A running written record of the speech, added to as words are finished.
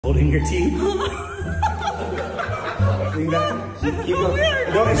Holding your teeth. Lean back. Keep going.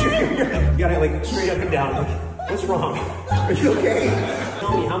 No, you gotta like straight up and down. Like, what's wrong? Are you okay?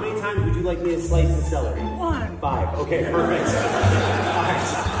 Tell me, how many times would you like me to slice the celery? 1. 5. Okay, perfect.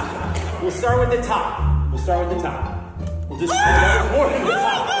 Alright. We'll start with the top. We'll start with the top. We'll just start more than the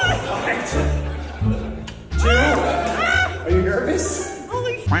top. Alright. 2. Are you nervous?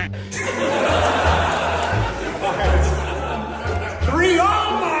 Holy sh**. Alright. 3. Oh my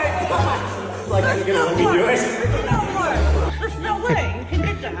god! Like, are you gonna let me do it? No way. There's no way you can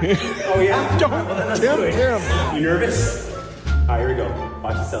get that. Oh yeah? Don't tempt him. You nervous? Alright, here we go.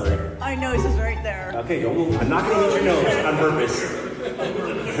 Watch the celery. My nose is right there. Okay, don't move. I'm not gonna hit your nose on purpose.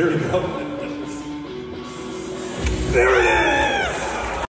 Here we go. There it is.